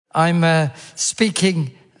I'm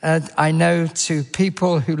speaking, I know, to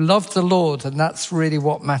people who love the Lord, and that's really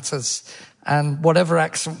what matters. And whatever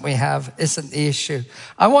accent we have isn't the issue.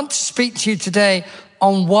 I want to speak to you today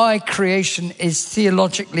on why creation is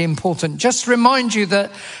theologically important. Just remind you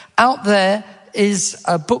that out there is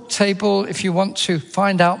a book table if you want to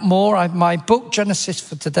find out more. My book, Genesis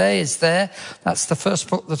for Today, is there. That's the first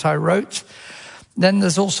book that I wrote. Then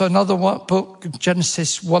there's also another book,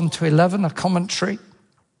 Genesis 1 to 11, a commentary.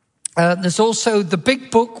 There's also the big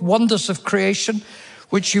book, Wonders of Creation,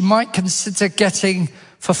 which you might consider getting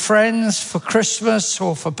for friends, for Christmas,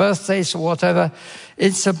 or for birthdays, or whatever.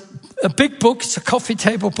 It's a big book. It's a coffee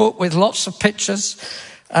table book with lots of pictures.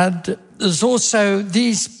 And there's also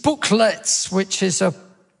these booklets, which is a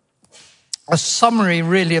summary,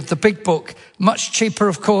 really, of the big book. Much cheaper,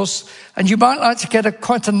 of course. And you might like to get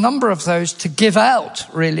quite a number of those to give out,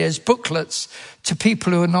 really, as booklets to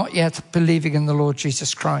people who are not yet believing in the Lord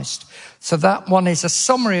Jesus Christ. So that one is a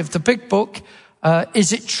summary of the big book.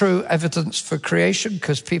 Is it true? Evidence for creation?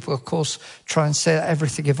 Because people, of course, try and say that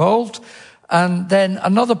everything evolved. And then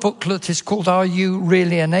another booklet is called Are You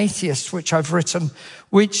Really an Atheist? Which I've written,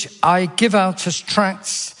 which I give out as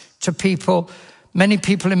tracts to people. Many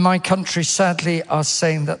people in my country, sadly, are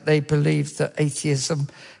saying that they believe that atheism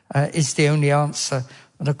is the only answer.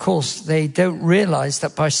 And of course, they don't realize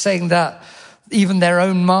that by saying that, even their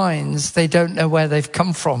own minds, they don't know where they've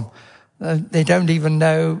come from. They don't even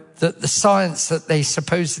know that the science that they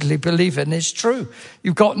supposedly believe in is true.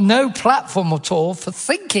 You've got no platform at all for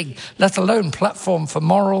thinking, let alone platform for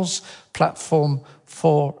morals, platform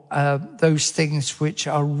for those things which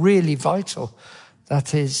are really vital.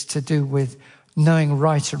 That is to do with knowing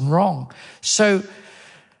right and wrong. So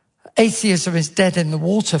atheism is dead in the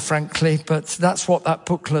water, frankly, but that's what that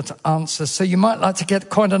booklet answers. So you might like to get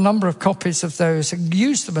quite a number of copies of those and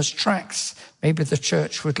use them as tracts. Maybe the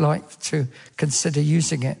church would like to consider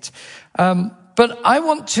using it. But I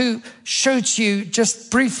want to show to you just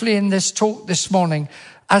briefly in this talk this morning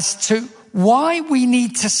as to why we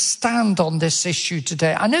need to stand on this issue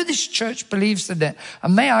today. I know this church believes in it,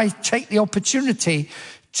 and may I take the opportunity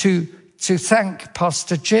to thank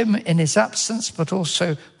Pastor Jim in his absence, but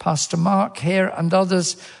also Pastor Mark here and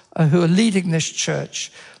others who are leading this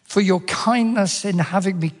church for your kindness in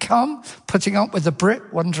having me come, putting up with a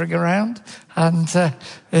Brit wandering around, and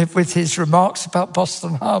with his remarks about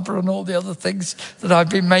Boston Harbor and all the other things that I've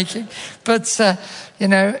been making. But,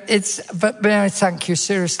 but may I thank you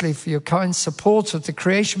seriously for your kind support of the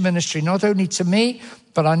creation ministry, not only to me,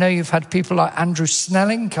 but I know you've had people like Andrew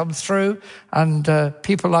Snelling come through and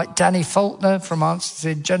people like Danny Faulkner from Answers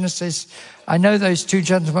in Genesis. I know those two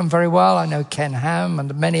gentlemen very well. I know Ken Ham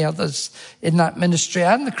and many others in that ministry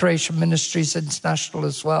and the Creation Ministries International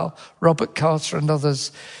as well, Robert Carter and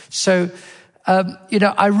others. So,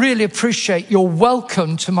 I really appreciate your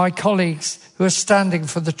welcome to my colleagues who are standing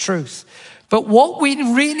for the truth. But what we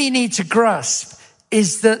really need to grasp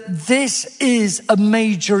is that this is a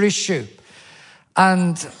major issue.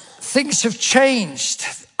 And things have changed.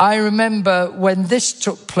 I remember when this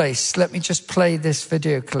took place. Let me just play this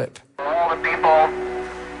video clip. All the people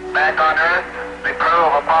back on Earth, the crew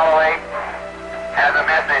of Apollo 8 has a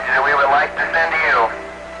message that we would like to send to you.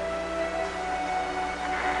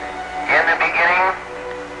 In the beginning,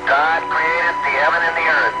 God created the heaven and the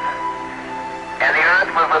earth. And the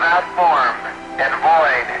earth was without form and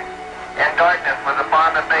void, and darkness was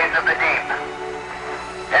upon the face of the deep.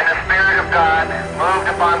 And the Spirit of God moved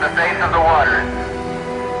upon the face of the waters.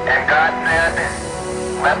 And God said,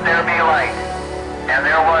 let there be light. And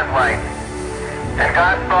there was light. And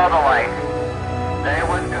God saw the light, that it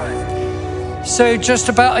was good. So just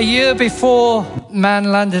about a year before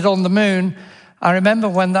man landed on the moon, I remember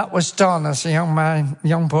when that was done as a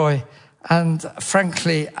young boy. And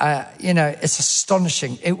frankly, it's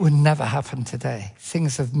astonishing. It would never happen today.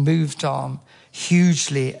 Things have moved on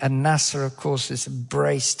hugely, and NASA, of course, is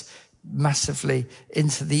embraced massively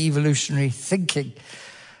into the evolutionary thinking.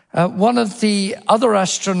 One of the other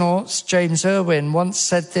astronauts, James Irwin, once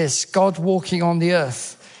said this: God walking on the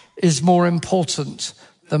earth is more important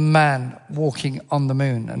than man walking on the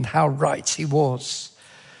moon. And how right he was.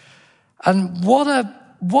 And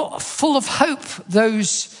what full of hope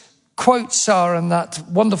those quotes are, and that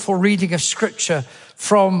wonderful reading of scripture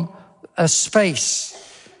from space.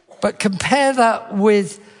 But compare that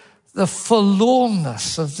with the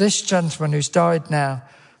forlornness of this gentleman who's died now,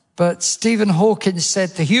 But Stephen Hawking said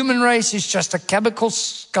the human race is just a chemical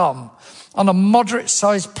scum on a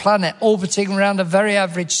moderate-sized planet orbiting around a very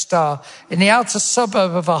average star in the outer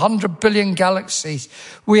suburb of 100 billion galaxies.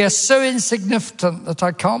 We are so insignificant that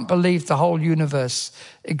I can't believe the whole universe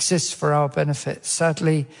exists for our benefit.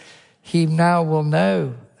 Sadly, he now will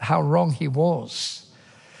know how wrong he was.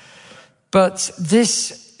 But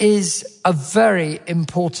this is a very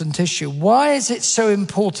important issue. Why is it so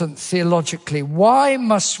important theologically? Why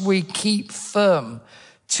must we keep firm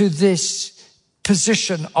to this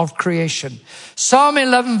position of creation? Psalm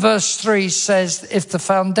 11 verse 3 says, if the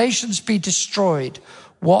foundations be destroyed,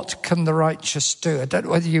 what can the righteous do? I don't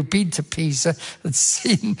know whether you've been to Pisa and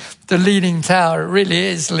seen the Leaning Tower. It really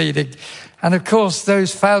is leaning. And of course,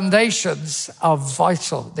 those foundations are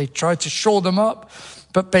vital. They tried to shore them up,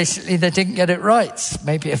 but basically they didn't get it right.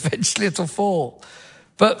 Maybe eventually it'll fall.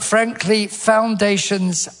 But frankly,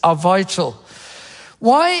 foundations are vital.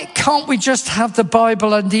 Why can't we just have the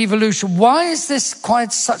Bible and evolution? Why is this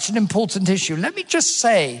quite such an important issue? Let me just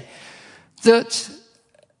say that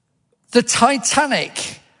the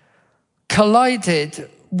Titanic collided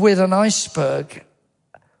with an iceberg,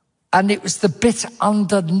 and it was the bit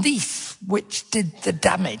underneath which did the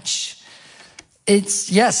damage.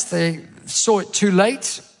 Yes, they saw it too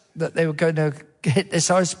late that they were going to hit this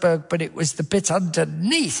iceberg, but it was the bit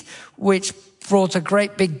underneath which brought a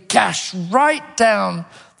great big gash right down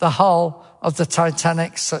the hull of the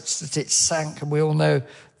Titanic such that it sank, and we all know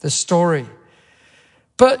the story.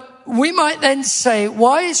 But we might then say,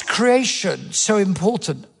 why is creation so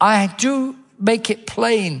important? I do make it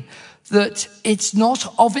plain that it's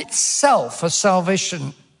not of itself a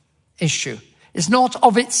salvation issue. It's not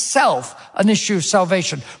of itself an issue of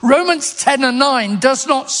salvation. Romans 10 and 9 does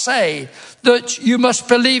not say that you must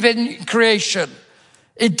believe in creation.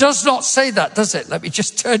 It does not say that, does it? Let me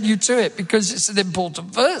just turn you to it because it's an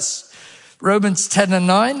important verse. Romans 10 and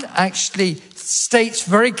 9 actually states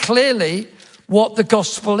very clearly what the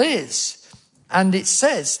gospel is. And it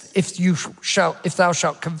says, if thou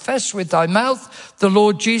shalt confess with thy mouth the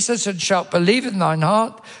Lord Jesus and shalt believe in thine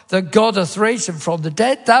heart that God hath raised him from the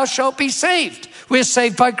dead, thou shalt be saved. We're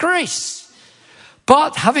saved by grace.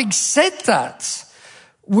 But having said that,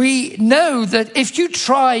 we know that if you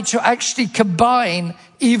try to actually combine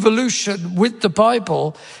evolution with the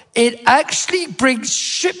Bible, it actually brings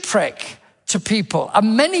shipwreck to people.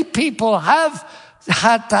 And many people have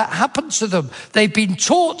had that happen to them. They've been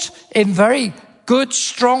taught in very good,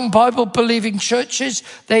 strong Bible-believing churches.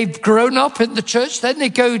 They've grown up in the church. Then they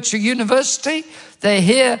go to university. They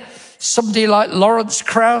hear somebody like Lawrence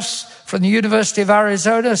Krauss from the University of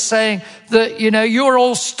Arizona saying that, you're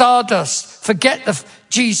all stardust. Forget the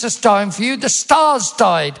Jesus dying for you. The stars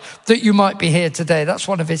died that you might be here today. That's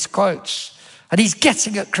one of his quotes. And he's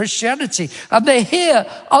getting at Christianity. And they hear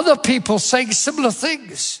other people saying similar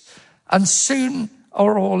things. And soon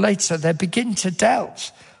or later, they begin to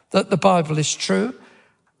doubt that the Bible is true.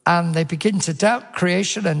 And they begin to doubt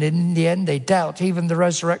creation. And in the end, they doubt even the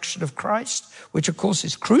resurrection of Christ, which, of course,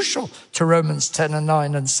 is crucial to Romans 10 and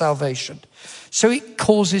 9 and salvation. So it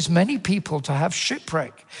causes many people to have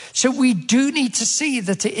shipwreck. So we do need to see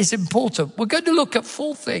that it is important. We're going to look at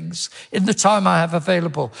 4 things in the time I have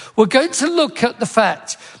available. We're going to look at the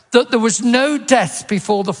fact that there was no death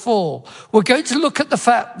before the fall. We're going to look at the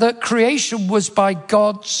fact that creation was by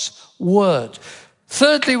God's word.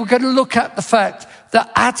 Thirdly, we're going to look at the fact that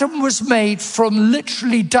Adam was made from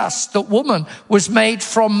literally dust, that woman was made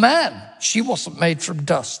from man. She wasn't made from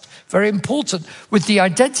dust. Very important with the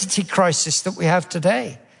identity crisis that we have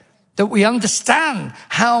today, that we understand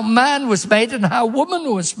how man was made and how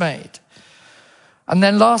woman was made. And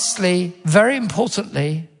then lastly, very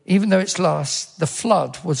importantly, even though it's last, the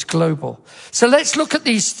flood was global. So let's look at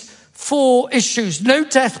these 4 issues. No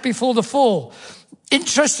death before the fall.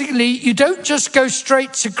 Interestingly, you don't just go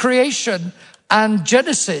straight to creation and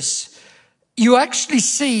Genesis. You actually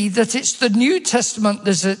see that it's the New Testament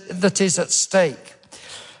that is at stake.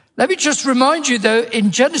 Let me just remind you, though,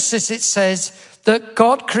 in Genesis it says that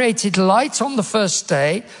God created light on the first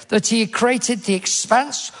day, that he created the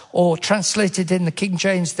expanse, or translated in the King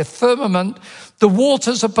James, the firmament, the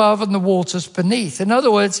waters above and the waters beneath. In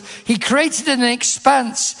other words, he created an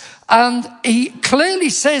expanse, and he clearly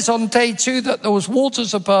says on day 2 that there was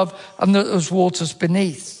waters above and that there was waters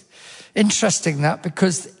beneath. Interesting that,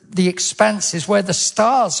 because the expanse is where the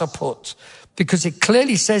stars are put, because it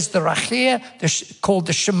clearly says the Rachir, called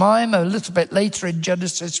the Shemaim, a little bit later in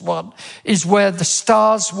Genesis 1, is where the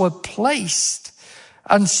stars were placed.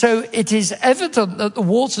 And so it is evident that the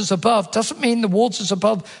waters above doesn't mean the waters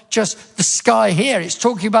above just the sky here. It's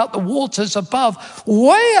talking about the waters above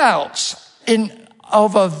way out in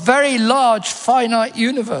of a very large finite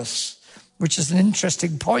universe, which is an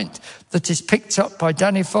interesting point that is picked up by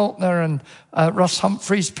Danny Faulkner and Russ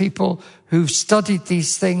Humphreys, people who've studied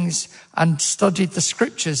these things and studied the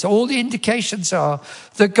scriptures. All the indications are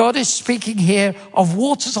that God is speaking here of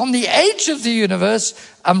waters on the edge of the universe,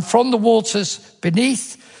 and from the waters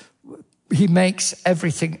beneath, he makes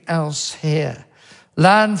everything else here.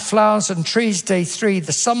 Land, flowers and trees, day 3.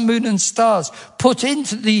 The sun, moon and stars put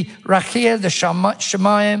into the Rachir, the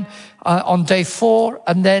Shemayim, on day 4.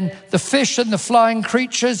 And then the fish and the flying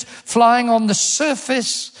creatures flying on the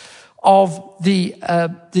surface of the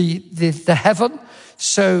heaven.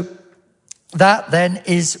 So that then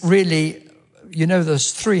is really, you know,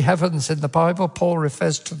 there's 3 heavens in the Bible. Paul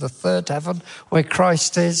refers to the 3rd heaven where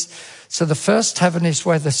Christ is. So the first heaven is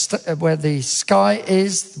where the sky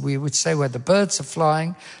is, we would say where the birds are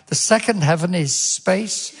flying. The second heaven is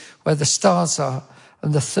space, where the stars are.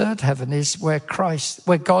 And the 3rd heaven is where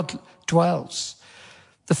God dwells.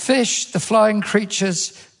 The fish, the flying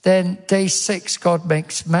creatures, then day 6, God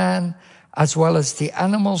makes man as well as the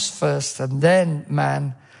animals first, and then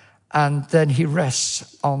man, and then he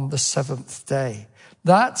rests on the 7th day.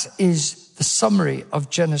 That is the summary of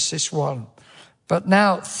Genesis 1. But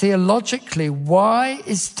now, theologically, why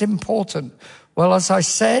is it important? Well, as I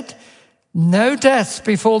said, no death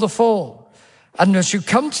before the fall. And as you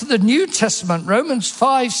come to the New Testament, Romans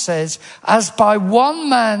 5 says, as by one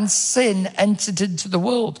man's sin entered into the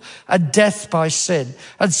world, and death by sin.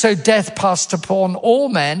 And so death passed upon all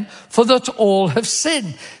men, for that all have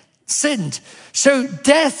sinned. So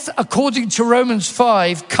death, according to Romans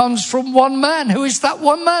 5, comes from one man. Who is that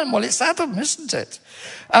one man? Well, it's Adam, isn't it?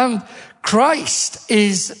 Christ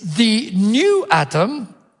is the new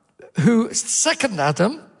Adam, second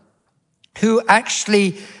Adam, who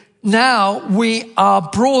actually now we are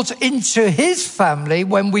brought into his family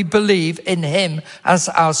when we believe in him as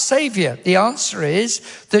our Savior. The answer is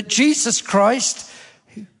that Jesus Christ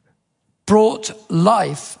brought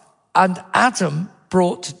life and Adam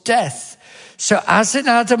brought death. So as in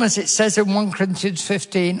Adam, as it says in 1 Corinthians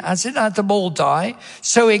 15, as in Adam all die,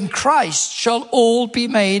 so in Christ shall all be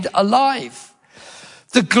made alive.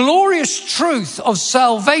 The glorious truth of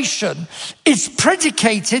salvation is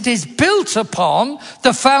built upon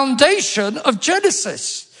the foundation of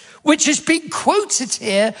Genesis, which is being quoted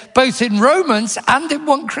here both in Romans and in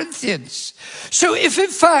 1 Corinthians. So if in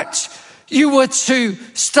fact you were to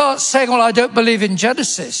start saying, well, I don't believe in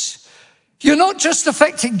Genesis, you're not just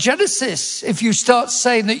affecting Genesis if you start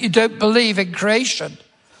saying that you don't believe in creation.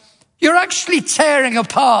 You're actually tearing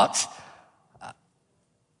apart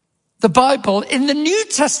the Bible. In the New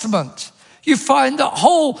Testament, you find that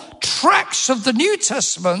whole tracts of the New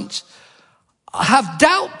Testament have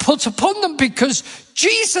doubt put upon them because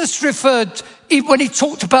Jesus referred, when he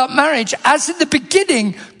talked about marriage, as in the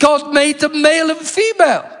beginning, God made them male and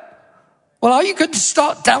female. Well, are you going to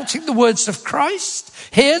start doubting the words of Christ?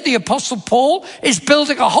 Here, the Apostle Paul is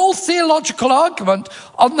building a whole theological argument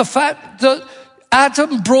on the fact that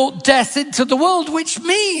Adam brought death into the world, which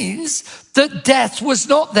means that death was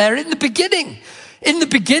not there in the beginning. In the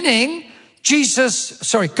beginning,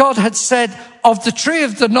 God had said, of the tree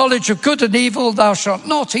of the knowledge of good and evil, thou shalt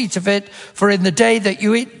not eat of it, for in the day that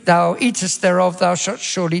thou eatest thereof, thou shalt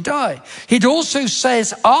surely die. He also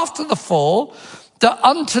says, after the fall, that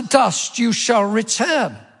unto dust you shall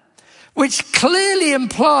return, which clearly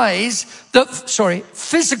implies that,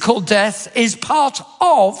 physical death is part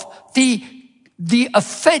of the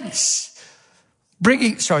offense,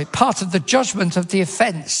 part of the judgment of the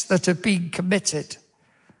offense that had been committed.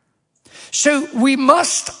 So we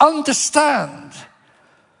must understand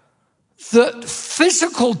that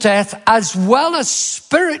physical death as well as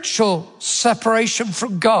spiritual separation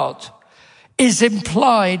from God is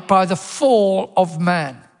implied by the fall of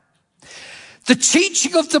man. The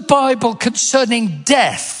teaching of the Bible concerning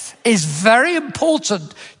death is very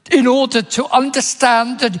important in order to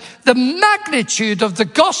understand the magnitude of the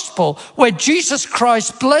gospel where Jesus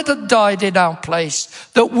Christ bled and died in our place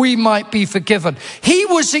that we might be forgiven. He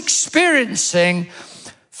was experiencing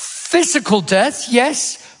physical death,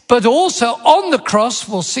 yes, but also on the cross,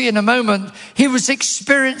 we'll see in a moment, he was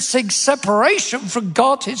experiencing separation from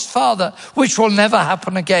God his Father, which will never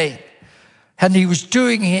happen again. And he was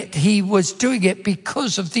doing it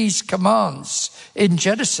because of these commands in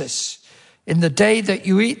Genesis. In the day that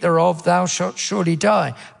you eat thereof, thou shalt surely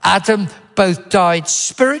die. Adam both died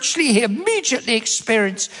spiritually. He immediately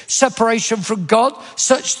experienced separation from God,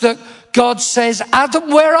 such that God says, Adam,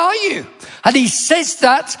 where are you? And he says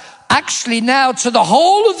that actually now to the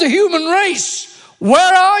whole of the human race.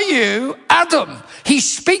 Where are you, Adam? He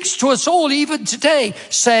speaks to us all even today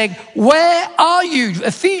saying, where are you?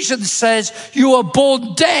 Ephesians says you are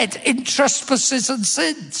born dead in trespasses and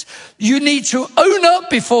sins. You need to own up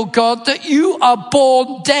before God that you are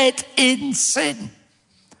born dead in sin.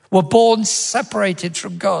 We're born separated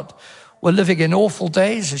from God. We're living in awful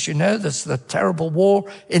days. As you know, there's the terrible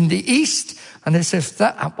war in the East. And as if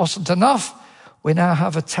that wasn't enough, we now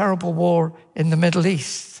have a terrible war in the Middle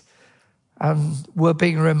East. And we're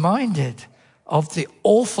being reminded of the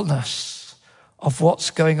awfulness of what's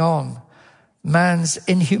going on. Man's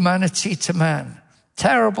inhumanity to man.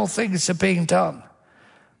 Terrible things are being done.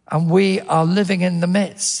 And we are living in the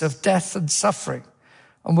midst of death and suffering.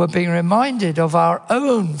 And we're being reminded of our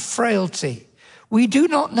own frailty. We do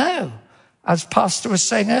not know, as Pastor was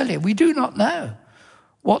saying earlier, we do not know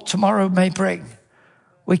what tomorrow may bring.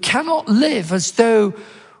 We cannot live as though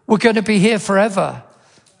we're going to be here forever.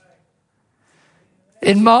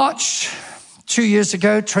 In March, 2 years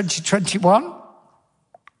ago, 2021,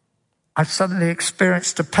 I suddenly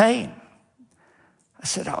experienced a pain. I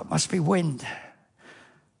said, it must be wind.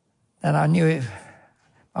 And I knew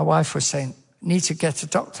my wife was saying, need to get a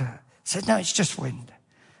doctor. I said, no, it's just wind.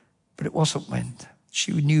 But it wasn't wind.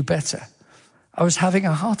 She knew better. I was having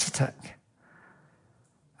a heart attack.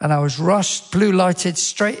 And I was rushed, blue lighted,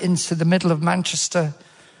 straight into the middle of Manchester.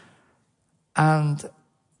 And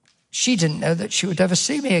she didn't know that she would ever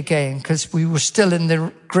see me again because we were still in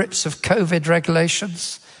the grips of COVID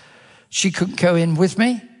regulations. She couldn't go in with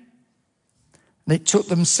me. And it took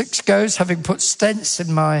them 6 goes, having put stents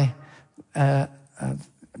in my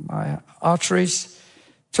arteries.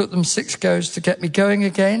 Took them 6 goes to get me going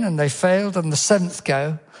again, and they failed. And the 7th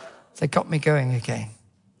go, they got me going again.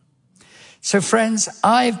 So friends,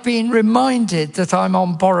 I've been reminded that I'm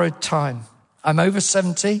on borrowed time. I'm over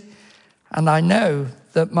 70, and I know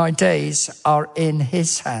that my days are in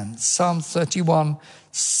his hands. Psalm 31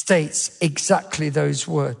 states exactly those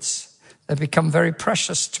words. They become very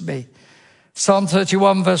precious to me. Psalm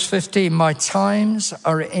 31 verse 15, my times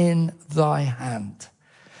are in thy hand.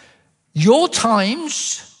 Your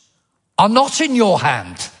times are not in your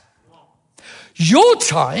hand. Your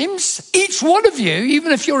times, each one of you,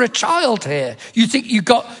 even if you're a child here, you think you've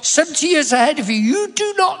got 70 years ahead of you, you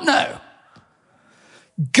do not know.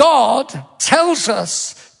 God tells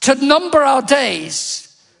us to number our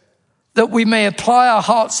days that we may apply our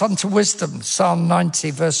hearts unto wisdom, Psalm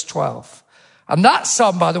 90 verse 12. And that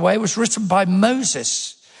psalm, by the way, was written by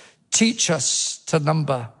Moses. Teach us to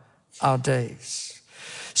number our days.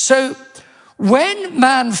 So when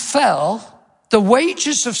man fell, the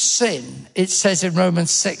wages of sin, it says in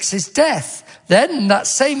Romans 6, is death. Then that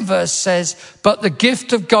same verse says, but the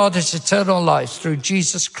gift of God is eternal life through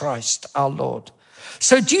Jesus Christ our Lord.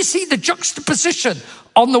 So do you see the juxtaposition?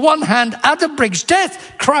 On the one hand, Adam brings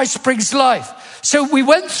death, Christ brings life. So we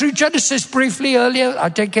went through Genesis briefly earlier. I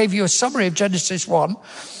gave you a summary of Genesis 1.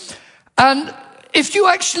 And if you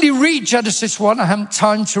actually read Genesis 1, I haven't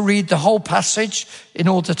time to read the whole passage in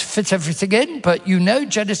order to fit everything in, but you know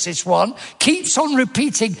Genesis 1 keeps on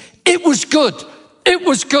repeating, it was good. It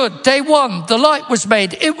was good. Day 1, the light was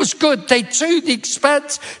made. It was good. Day 2, the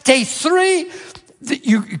expanse. Day 3,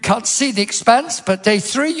 you can't see the expanse, but day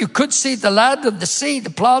 3, you could see the land and the sea,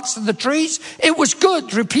 the plants and the trees. It was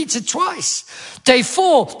good, repeated twice. Day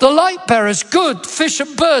 4, the light bearers, good. Fish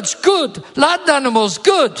and birds, good. Land animals,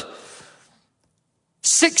 good.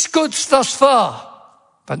 6 goods thus far.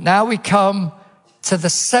 But now we come to the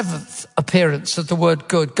 7th appearance of the word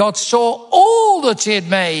good. God saw all that he had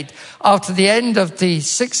made after the end of the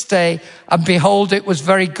 6th day, and behold, it was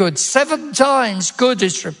very good. 7 times good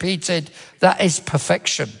is repeated. That is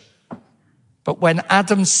perfection. But when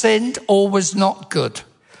Adam sinned, all was not good.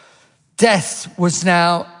 Death was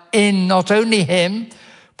now in not only him,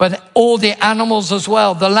 but all the animals as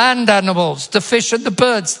well, the land animals, the fish and the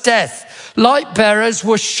birds, death. Light bearers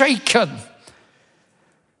were shaken.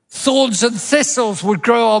 Thorns and thistles would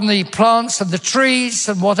grow on the plants and the trees,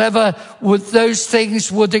 and whatever would those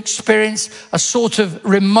things would experience a sort of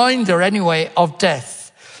reminder anyway of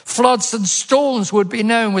death. Floods and storms would be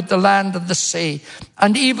known with the land and the sea,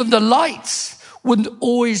 and even the lights wouldn't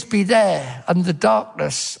always be there, and the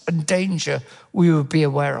darkness and danger we would be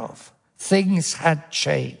aware of. Things had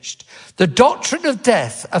changed. The doctrine of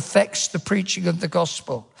death affects the preaching of the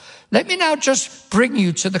gospel. Let me now just bring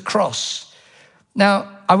you to the cross.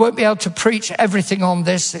 Now, I won't be able to preach everything on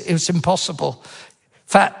this. It was impossible. In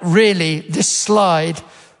fact, really, this slide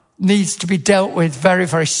needs to be dealt with very,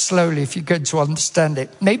 very slowly if you're going to understand it.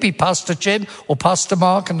 Maybe Pastor Jim or Pastor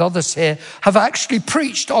Mark and others here have actually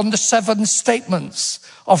preached on the 7 statements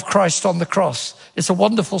of Christ on the cross. It's a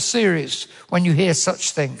wonderful series when you hear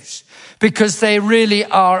such things, because they really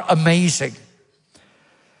are amazing.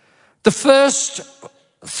 The first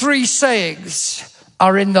 3 sayings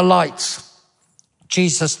are in the light.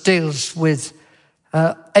 Jesus deals with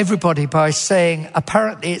everybody by saying,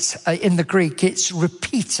 apparently it's in the Greek, it's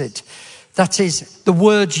repeated. That is, the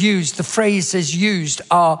words used, the phrases used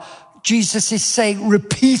are, Jesus is saying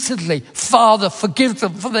repeatedly, Father, forgive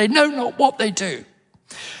them, for they know not what they do.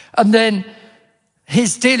 And then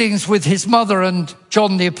his dealings with his mother and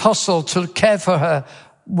John the Apostle to care for her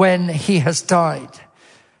when he has died.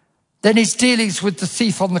 Then his dealings with the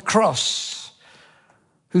thief on the cross,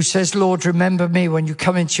 who says, Lord, remember me when you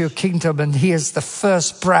come into your kingdom. And he is the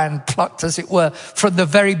first brand plucked, as it were, from the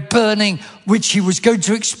very burning which he was going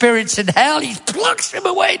to experience in hell. He plucks him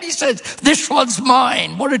away and he says, this one's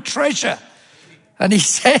mine. What a treasure. And he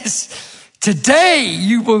says, today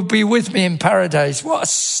you will be with me in paradise. What a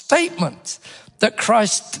statement that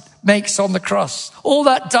Christ makes on the cross. All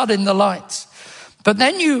that done in the light. But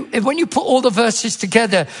then when you put all the verses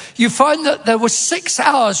together, you find that there were 6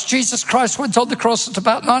 hours. Jesus Christ went on the cross at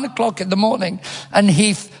about 9 o'clock in the morning, and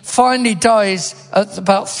he finally dies at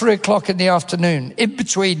about 3 o'clock in the afternoon. In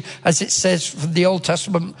between, as it says from the Old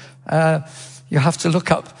Testament, you have to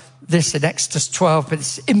look up this in Exodus 12, but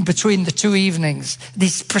it's in between the 2 evenings.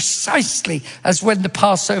 This precisely as when the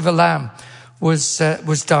Passover lamb was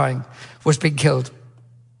being killed.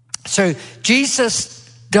 So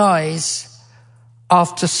Jesus dies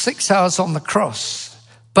after 6 hours on the cross.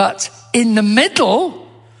 But in the middle,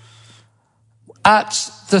 at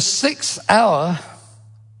the 6th hour,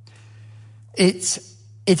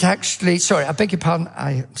 I beg your pardon,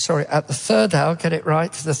 at the 3rd hour, get it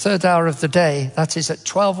right, the 3rd hour of the day, that is at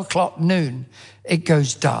 12 o'clock noon, it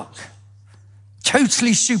goes dark.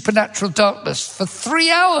 Totally supernatural darkness for 3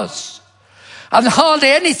 hours. And hardly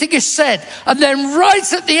anything is said. And then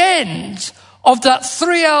right at the end of that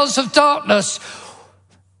 3 hours of darkness,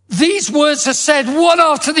 these words are said one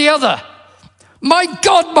after the other. My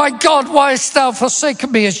God, why hast thou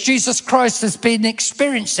forsaken me? As Jesus Christ has been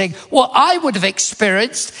experiencing what I would have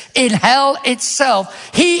experienced in hell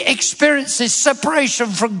itself. He experiences separation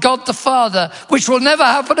from God the Father, which will never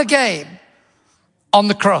happen again on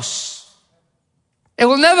the cross. It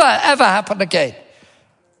will never, ever happen again.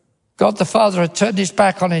 God the Father had turned his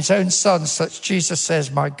back on his own Son, such Jesus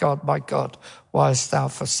says, my God, why hast thou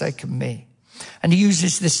forsaken me? And he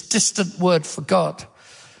uses this distant word for God,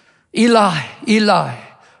 Eli, Eli,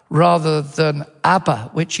 rather than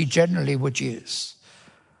Abba, which he generally would use.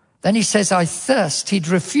 Then he says, I thirst. He'd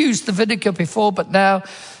refused the vinegar before, but now,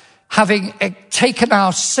 having taken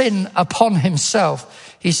our sin upon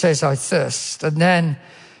himself, he says, I thirst. And then,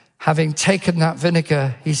 having taken that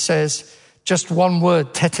vinegar, he says, just one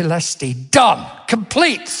word, tetelestai, done,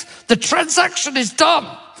 complete. The transaction is done.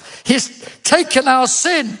 He's taken our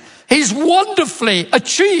sin. He's wonderfully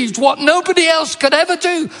achieved what nobody else could ever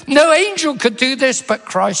do. No angel could do this, but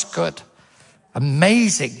Christ could.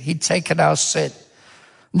 Amazing. He'd taken our sin.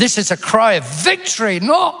 This is a cry of victory,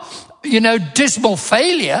 not, dismal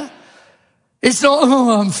failure. It's not,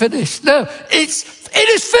 I'm finished. No, it is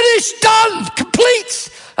finished, done, complete.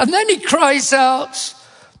 And then he cries out,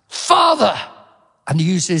 Father, and he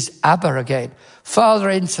uses Abba again. Father,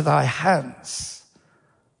 into thy hands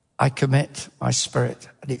I commit my spirit.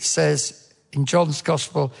 And it says in John's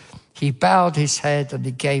gospel, he bowed his head and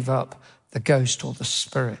he gave up the ghost or the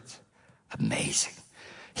spirit. Amazing.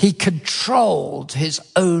 He controlled his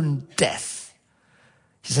own death.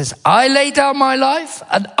 He says, I lay down my life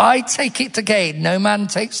and I take it again. No man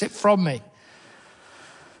takes it from me.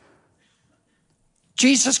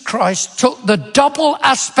 Jesus Christ took the double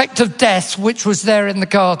aspect of death which was there in the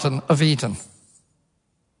Garden of Eden.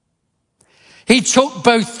 He took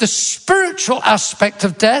both the spiritual aspect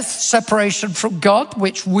of death, separation from God,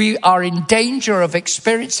 which we are in danger of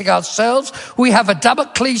experiencing ourselves. We have a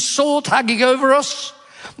Damocles sword hanging over us.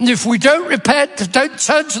 And if we don't repent, don't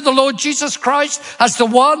turn to the Lord Jesus Christ as the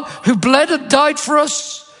one who bled and died for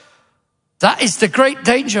us, that is the great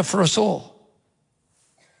danger for us all.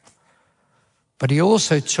 But he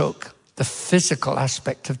also took the physical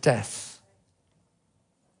aspect of death.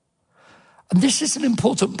 And this is an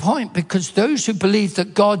important point, because those who believe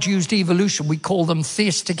that God used evolution, we call them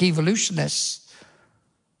theistic evolutionists.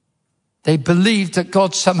 They believe that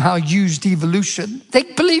God somehow used evolution. They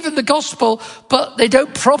believe in the gospel, but they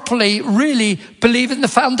don't properly really believe in the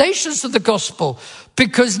foundations of the gospel,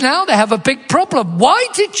 because now they have a big problem. Why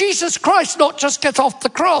did Jesus Christ not just get off the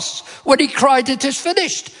cross when he cried, "It is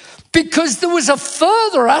finished"? Because there was a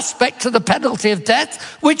further aspect to the penalty of death,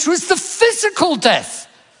 which was the physical death,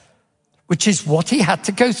 which is what he had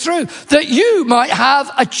to go through, that you might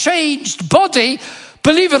have a changed body.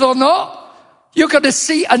 Believe it or not, you're going to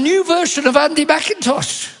see a new version of Andy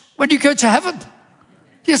McIntosh when you go to heaven.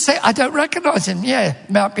 You say, "I don't recognize him." Yeah,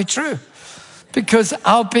 might be true. Because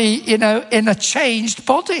I'll be, in a changed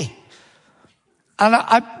body.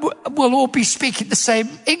 And we'll all be speaking the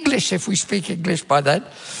same English if we speak English by then.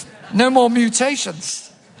 No more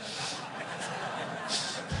mutations.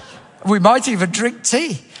 We might even drink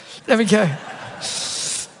tea. There we go.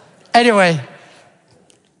 Anyway,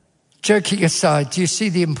 joking aside, do you see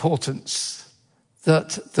the importance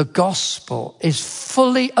that the gospel is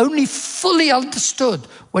only fully understood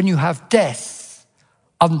when you have death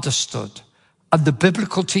understood? And the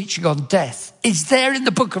biblical teaching on death is there in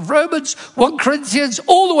the book of Romans, 1 Corinthians,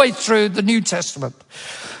 all the way through the New Testament.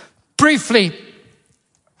 Briefly,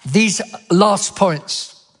 these last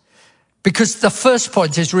points, because the first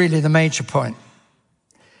point is really the major point.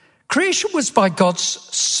 Creation was by God's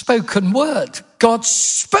spoken word. God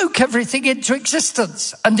spoke everything into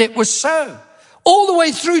existence, and it was so. All the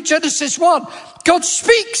way through Genesis 1, God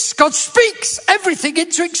speaks everything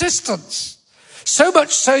into existence. So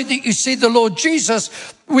much so that you see the Lord Jesus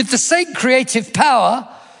with the same creative power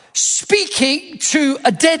speaking to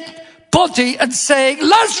a dead body and saying,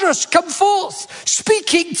 "Lazarus, come forth."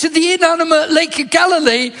 Speaking to the inanimate Lake of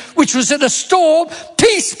Galilee, which was in a storm,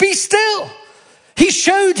 "Peace, be still." He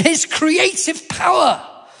showed his creative power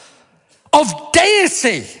of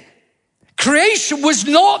deity. Creation was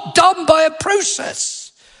not done by a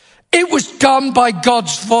process. It was done by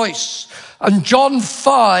God's voice. And John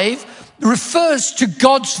 5 refers to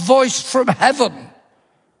God's voice from heaven.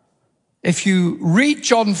 If you read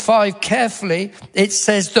John 5 carefully, it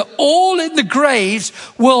says that all in the graves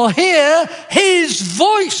will hear his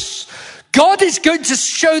voice. God is going to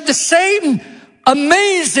show the same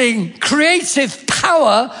amazing creative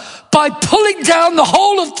power by pulling down the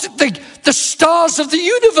whole of the stars of the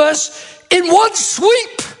universe in one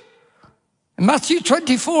sweep. In Matthew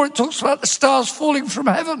 24, it talks about the stars falling from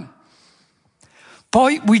heaven.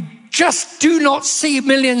 Boy, we just do not see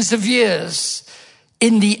millions of years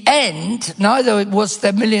in the end. Neither was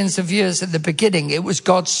there millions of years in the beginning. It was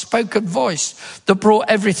God's spoken voice that brought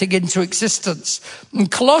everything into existence. And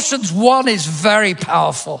Colossians 1 is very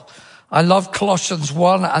powerful. I love Colossians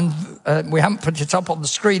 1, and we haven't put it up on the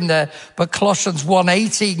screen there, but Colossians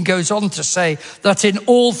 1:18 goes on to say that in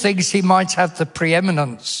all things he might have the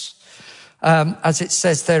preeminence, as it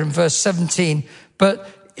says there in verse 17. But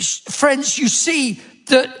friends, you see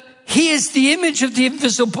that he is the image of the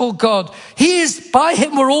invisible God. By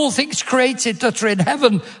him were all things created that are in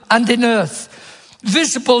heaven and in earth,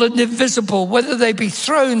 visible and invisible, whether they be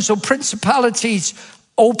thrones or principalities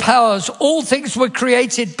or powers. All things were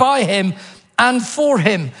created by him and for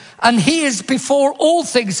him. And he is before all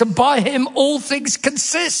things, and by him all things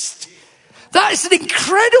consist. That is an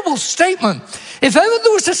incredible statement. If ever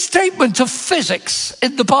there was a statement of physics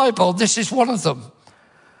in the Bible, this is one of them.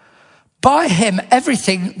 By him,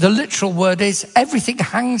 everything, the literal word is, everything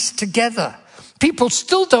hangs together. People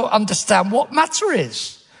still don't understand what matter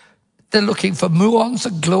is. They're looking for muons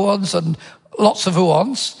and gluons and lots of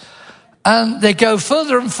ooons. And they go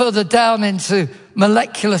further and further down into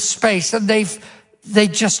molecular space, and they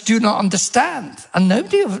just do not understand. And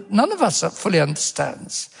none of us fully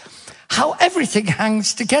understands how everything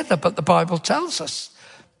hangs together. But the Bible tells us,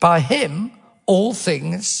 by him, all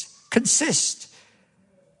things consist.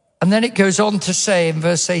 And then it goes on to say in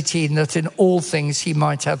verse 18 that in all things he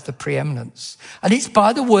might have the preeminence. And it's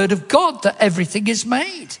by the word of God that everything is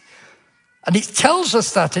made. And it tells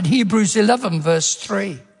us that in Hebrews 11 verse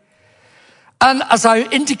 3. And as I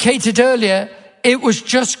indicated earlier, it was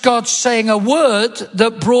just God saying a word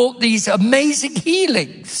that brought these amazing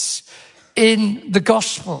healings in the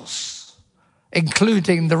Gospels,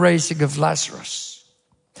 including the raising of Lazarus.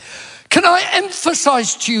 Can I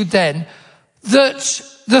emphasize to you then that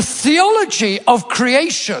the theology of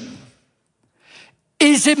creation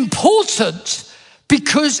is important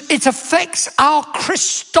because it affects our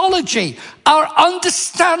Christology, our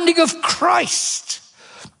understanding of Christ,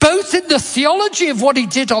 both in the theology of what he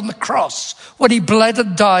did on the cross, when he bled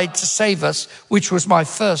and died to save us, which was my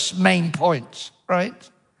first main point, right?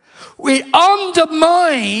 It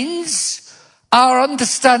undermines our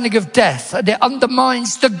understanding of death, and it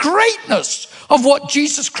undermines the greatness of what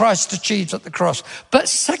Jesus Christ achieved at the cross. But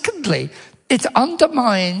secondly, it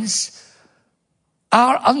undermines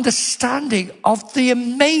our understanding of the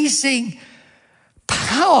amazing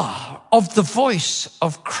power of the voice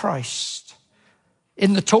of Christ.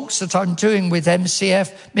 In the talks that I'm doing with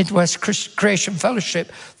MCF, Midwest Creation Fellowship,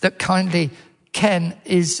 that kindly Ken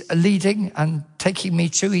is leading and taking me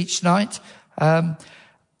to each night,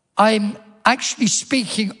 I'm actually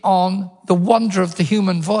speaking on the wonder of the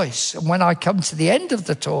human voice. And when I come to the end of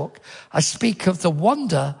the talk, I speak of the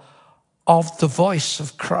wonder of the voice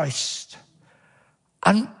of Christ.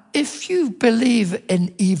 And if you believe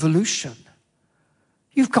in evolution,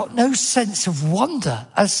 you've got no sense of wonder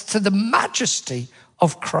as to the majesty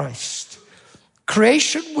of Christ.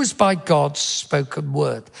 Creation was by God's spoken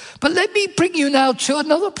word. But let me bring you now to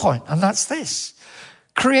another point, and that's this.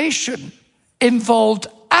 Creation involved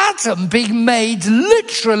Adam being made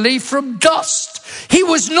literally from dust. He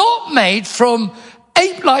was not made from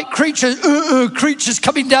ape-like creatures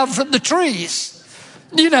coming down from the trees.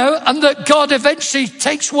 And that God eventually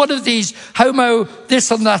takes one of these homo this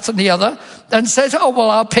and that and the other and says, oh, well,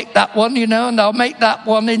 I'll pick that one, and I'll make that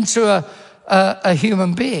one into a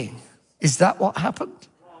human being. Is that what happened?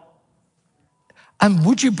 And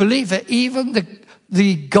would you believe it? Even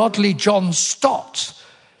the godly John Stott,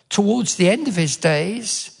 towards the end of his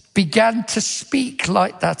days, began to speak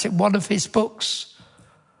like that in one of his books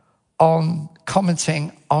on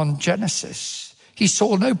commenting on Genesis. He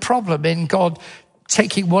saw no problem in God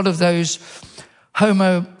taking one of those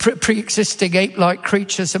homo pre-existing ape-like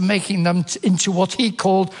creatures and making them into what he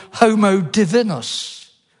called homo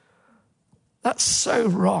divinus. That's so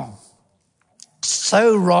wrong.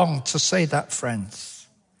 So wrong to say that, friends.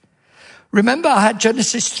 Remember, I had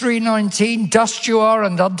Genesis 3:19, dust you are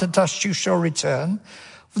and unto dust you shall return.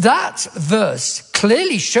 That verse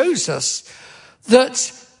clearly shows us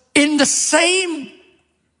that in the same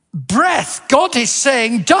breath, God is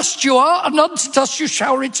saying, dust you are and unto dust you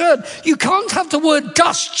shall return. You can't have the word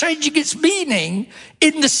dust changing its meaning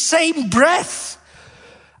in the same breath.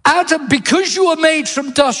 Adam, because you were made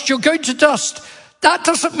from dust, you're going to dust. That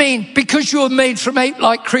doesn't mean because you were made from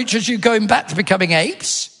ape-like creatures, you're going back to becoming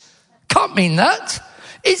apes. Can't mean that.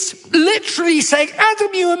 It's literally saying,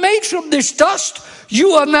 Adam, you were made from this dust.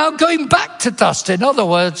 You are now going back to dust. In other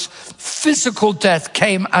words, physical death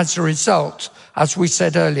came as a result, as we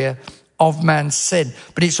said earlier, of man's sin.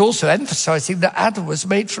 But it's also emphasizing that Adam was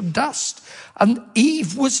made from dust and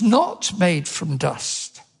Eve was not made from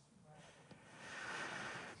dust.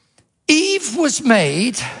 Eve was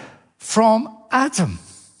made from Adam.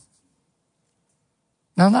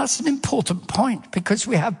 Now that's an important point because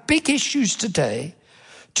we have big issues today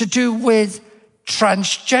to do with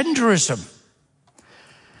transgenderism.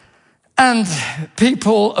 And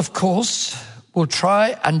people, of course, will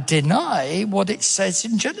try and deny what it says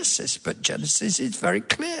in Genesis, but Genesis is very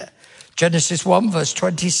clear. Genesis 1 verse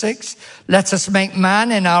 26, let us make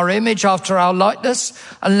man in our image after our likeness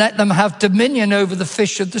and let them have dominion over the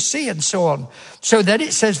fish of the sea and so on. So then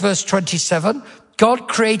it says verse 27, God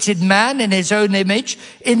created man in his own image.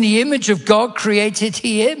 In the image of God created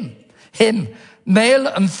he him. Male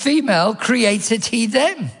and female created he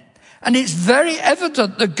them. And it's very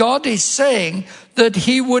evident that God is saying that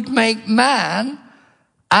he would make man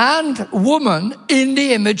and woman in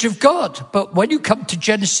the image of God. But when you come to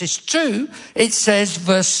Genesis 2, it says,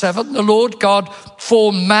 verse 7, the Lord God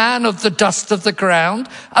formed man of the dust of the ground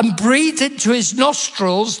and breathed into his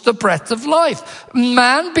nostrils the breath of life.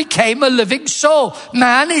 Man became a living soul.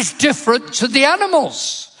 Man is different to the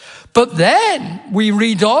animals. But then we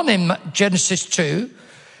read on in Genesis 2,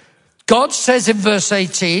 God says in verse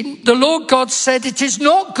 18, the Lord God said, it is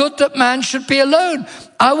not good that man should be alone.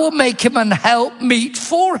 I will make him an helpmeet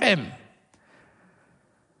for him.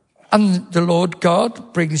 And the Lord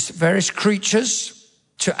God brings various creatures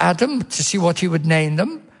to Adam to see what he would name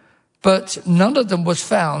them, but none of them was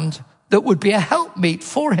found that would be a helpmeet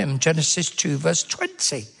for him. Genesis 2 verse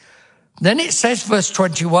 20. Then it says, verse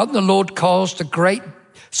 21, the Lord caused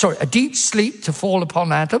a deep sleep to fall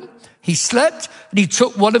upon Adam. He slept, and he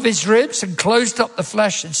took one of his ribs and closed up the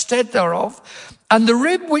flesh instead thereof. And the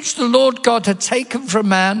rib which the Lord God had taken from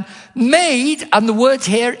man made, and the word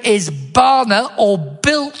here is bana or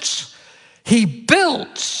built. He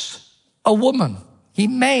built a woman. He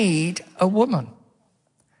made a woman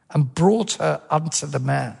and brought her unto the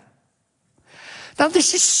man. Now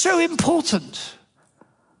this is so important.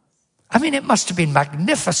 I mean, it must have been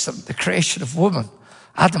magnificent, the creation of woman.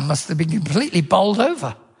 Adam must have been completely bowled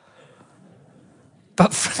over.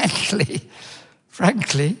 But frankly,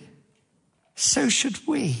 so should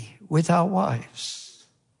we. with our wives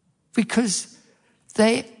because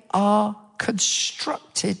they are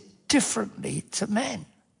constructed differently to men.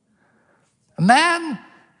 A man,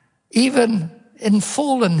 even in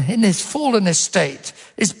his fallen estate,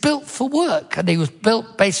 is built for work, and he was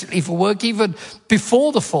built basically for work even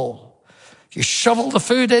before the fall. You shovel the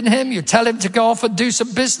food in him, you tell him to go off and do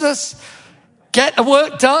some business, get the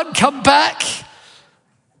work done, come back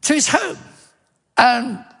to his home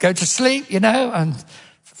and go to sleep, and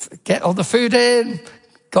get all the food in,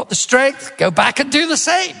 got the strength, go back and do the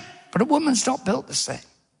same. But a woman's not built the same.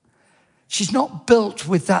 She's not built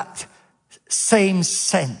with that same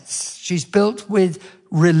sense. She's built with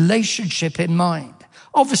relationship in mind.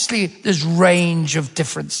 Obviously, there's range of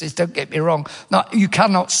differences, don't get me wrong. Now, you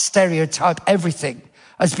cannot stereotype everything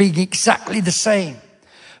as being exactly the same.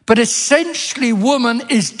 But essentially, woman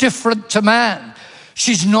is different to man.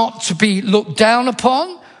 She's not to be looked down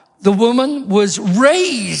upon. The woman was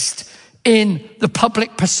raised in the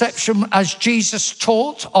public perception as Jesus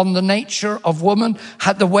taught on the nature of woman.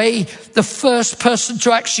 Had the way the first person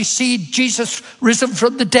to actually see Jesus risen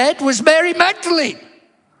from the dead was Mary Magdalene.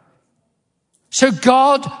 So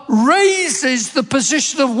God raises the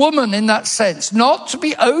position of woman in that sense, not to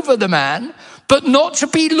be over the man, but not to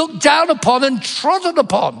be looked down upon and trodden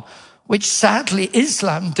upon, which sadly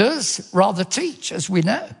Islam does rather teach, as we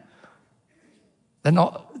know. They're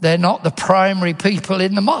not the primary people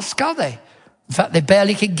in the mosque, are they? In fact, they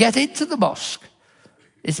barely can get into the mosque.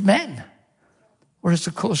 It's men. Whereas,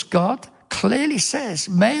 of course, God clearly says,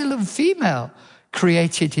 male and female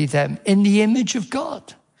created he them in the image of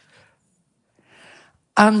God.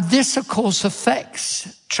 And this, of course,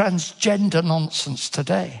 affects transgender nonsense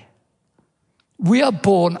today. We are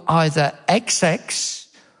born either XX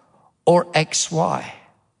or XY.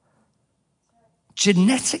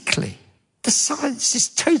 Genetically, the science is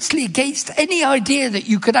totally against any idea that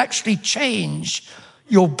you could actually change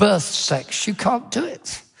your birth sex. You can't do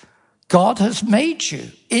it. God has made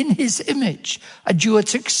you in his image, and you are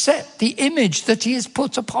to accept the image that he has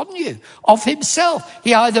put upon you of himself.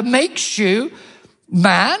 He either makes you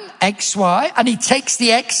man, XY, and he takes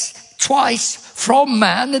the X twice from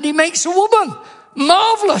man, and he makes a woman.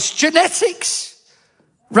 Marvelous genetics,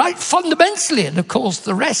 right? Fundamentally, and of course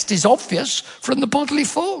the rest is obvious from the bodily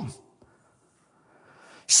form.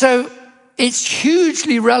 So it's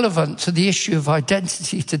hugely relevant to the issue of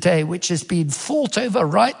identity today, which has been fought over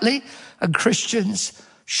rightly, and Christians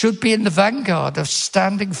should be in the vanguard of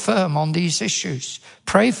standing firm on these issues.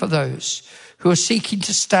 Pray for those who are seeking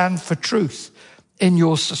to stand for truth in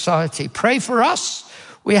your society. Pray for us.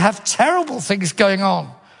 We have terrible things going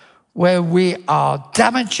on where we are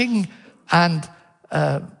damaging and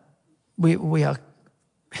we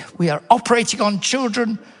are operating on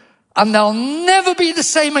children, and they'll never be the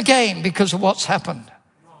same again because of what's happened.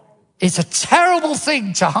 It's a terrible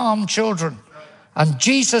thing to harm children. And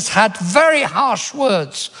Jesus had very harsh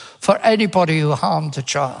words for anybody who harmed a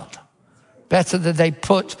child. Better that they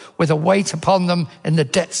put with a weight upon them in the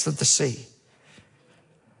depths of the sea.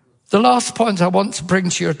 The last point I want to bring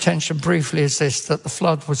to your attention briefly is this, that the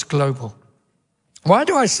flood was global. Why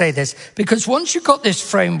do I say this? Because once you've got this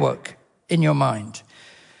framework in your mind,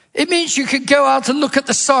 it means you can go out and look at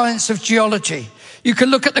the science of geology. You can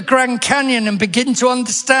look at the Grand Canyon and begin to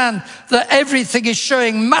understand that everything is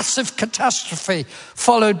showing massive catastrophe,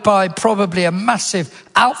 followed by probably a massive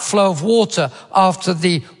outflow of water after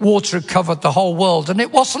the water had covered the whole world. And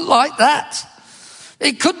it wasn't like that.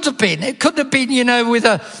 It couldn't have been. It couldn't have been, with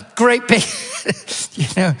a great big,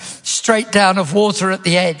 straight down of water at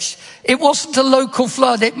the edge. It wasn't a local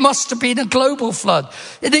flood. It must have been a global flood.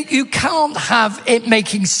 You can't have it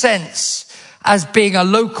making sense as being a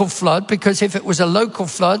local flood, because if it was a local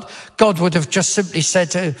flood, God would have just simply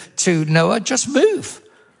said to Noah, just move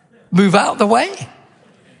out of the way.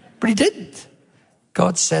 But he didn't.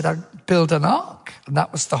 God said, I'd build an ark. And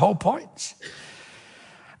that was the whole point.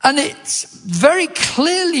 And it's very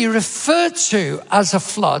clearly referred to as a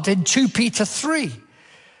flood in 2 Peter 3.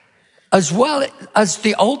 As well as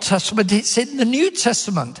the Old Testament, it's in the New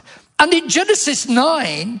Testament. And in Genesis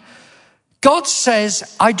 9, God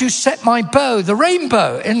says, I do set my bow, the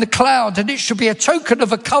rainbow, in the cloud, and it shall be a token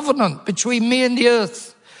of a covenant between me and the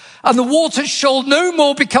earth. And the waters shall no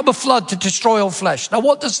more become a flood to destroy all flesh. Now,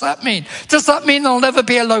 what does that mean? Does that mean there'll never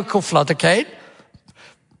be a local flood again?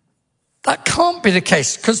 That can't be the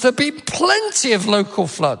case, because there've been plenty of local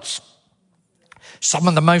floods. Some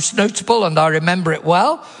of the most notable, and I remember it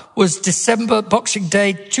well, was December, Boxing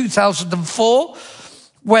Day 2004,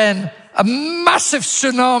 when a massive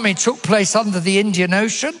tsunami took place under the Indian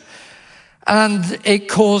Ocean, and it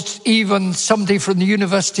caused even somebody from the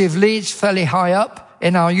University of Leeds, fairly high up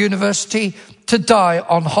in our university to die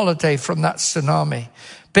on holiday from that tsunami.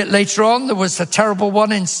 A bit later on, there was a terrible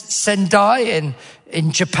one in Sendai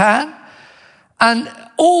in Japan. And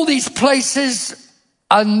all these places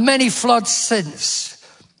and many floods since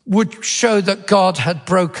would show that God had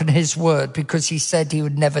broken his word, because he said he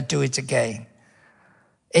would never do it again.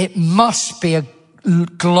 It must be a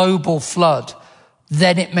global flood.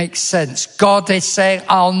 Then it makes sense. God is saying,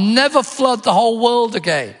 I'll never flood the whole world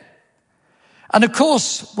again. And of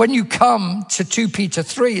course, when you come to 2 Peter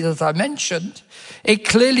 3 that I mentioned, it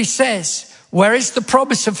clearly says, where is the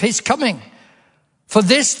promise of his coming? For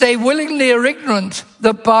this they willingly are ignorant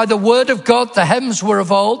that by the word of God the heavens were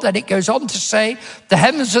of old. And it goes on to say, the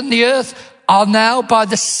heavens and the earth are now by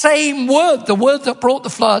the same word, the word that brought the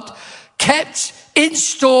flood, kept in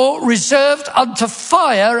store, reserved unto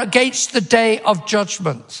fire against the day of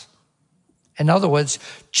judgment. In other words,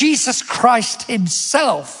 Jesus Christ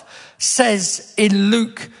himself says in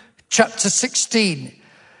Luke chapter 16,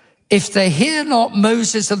 if they hear not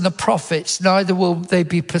Moses and the prophets, neither will they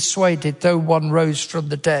be persuaded, though one rose from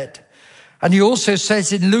the dead. And he also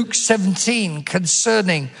says in Luke 17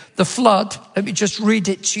 concerning the flood, let me just read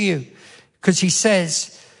it to you, because he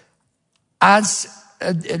says,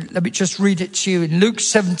 let me just read it to you. In Luke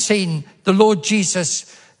 17, the Lord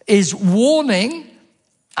Jesus is warning,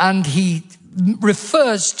 and he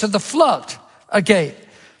refers to the flood again,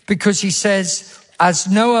 because he says, as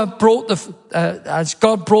God brought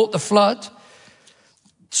the flood,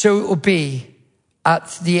 so it will be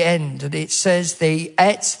at the end. And it says they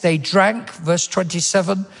ate, they drank, verse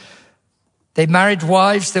 27. They married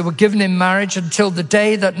wives, they were given in marriage until the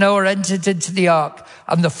day that Noah entered into the ark,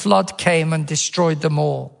 and the flood came and destroyed them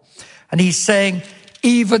all. And he's saying,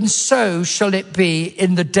 even so shall it be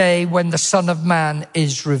in the day when the Son of Man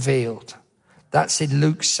is revealed. That's in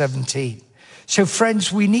Luke 17. So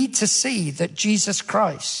friends, we need to see that Jesus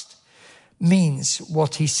Christ means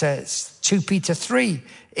what he says. 2 Peter 3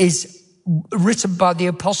 is written by the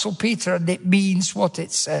Apostle Peter, and it means what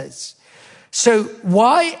it says. So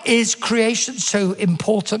why is creation so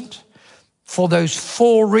important? For those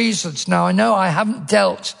 4 reasons. Now, I know I haven't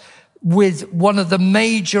dealt with one of the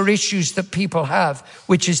major issues that people have,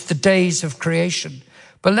 which is the days of creation.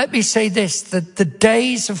 But let me say this, that the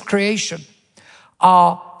days of creation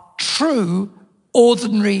are true,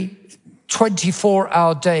 ordinary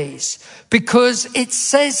 24-hour days. Because it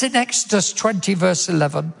says in Exodus 20, verse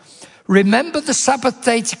 11, remember the Sabbath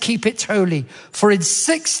day to keep it holy. For in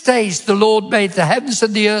 6 days the Lord made the heavens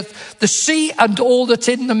and the earth, the sea and all that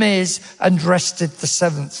in them is, and rested the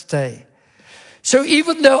 7th day. So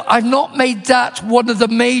even though I've not made that one of the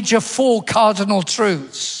major 4 cardinal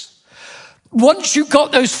truths, once you've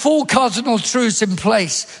got those 4 cardinal truths in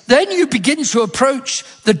place, then you begin to approach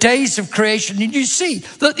the days of creation, and you see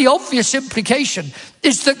that the obvious implication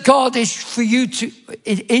is that it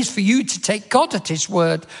is for you to take God at his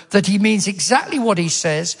word, that he means exactly what he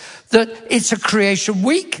says, that it's a creation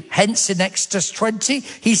week. Hence in Exodus 20,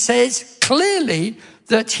 he says clearly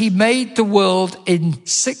that he made the world in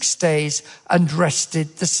 6 days and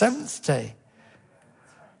rested the 7th day.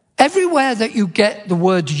 Everywhere that you get the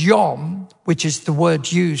word yom, which is the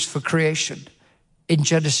word used for creation in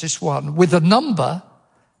Genesis 1, with a number,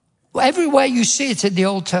 everywhere you see it in the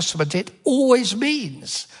Old Testament, it always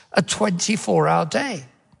means a 24-hour day.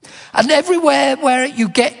 And everywhere where you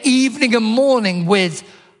get evening and morning with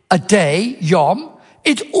a day, yom,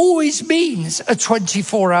 it always means a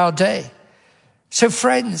 24-hour day. So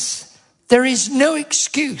friends, there is no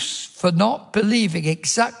excuse for not believing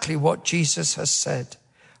exactly what Jesus has said,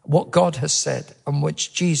 what God has said, and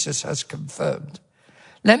which Jesus has confirmed.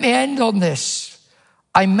 Let me end on this.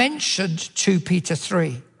 I mentioned 2 Peter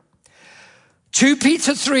 3. 2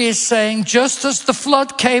 Peter 3 is saying, just as the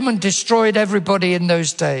flood came and destroyed everybody in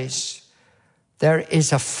those days, there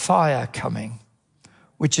is a fire coming,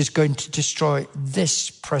 which is going to destroy this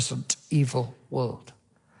present evil world.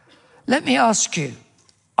 Let me ask you,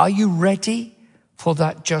 are you ready for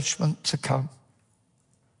that judgment to come?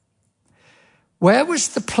 Where was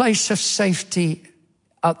the place of safety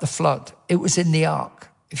at the flood? It was in the ark.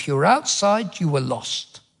 If you were outside, you were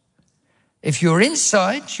lost. If you were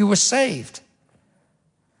inside, you were saved.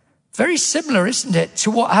 Very similar, isn't it, to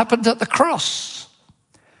what happened at the cross?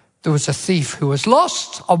 There was a thief who was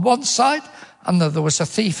lost on one side, and there was a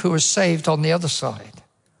thief who was saved on the other side.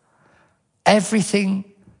 Everything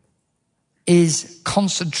is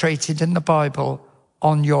concentrated in the Bible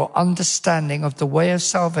on your understanding of the way of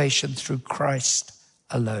salvation through Christ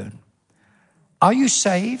alone. Are you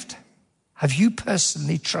saved? Have you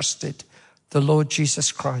personally trusted the Lord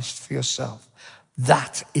Jesus Christ for yourself?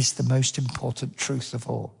 That is the most important truth of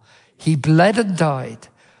all. He bled and died,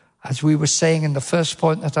 as we were saying in the first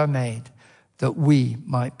point that I made, that we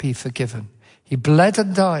might be forgiven. He bled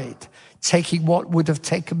and died, taking what would have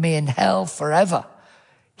taken me in hell forever.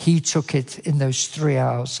 He took it in those 3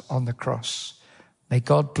 hours on the cross. May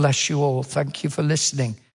God bless you all. Thank you for listening.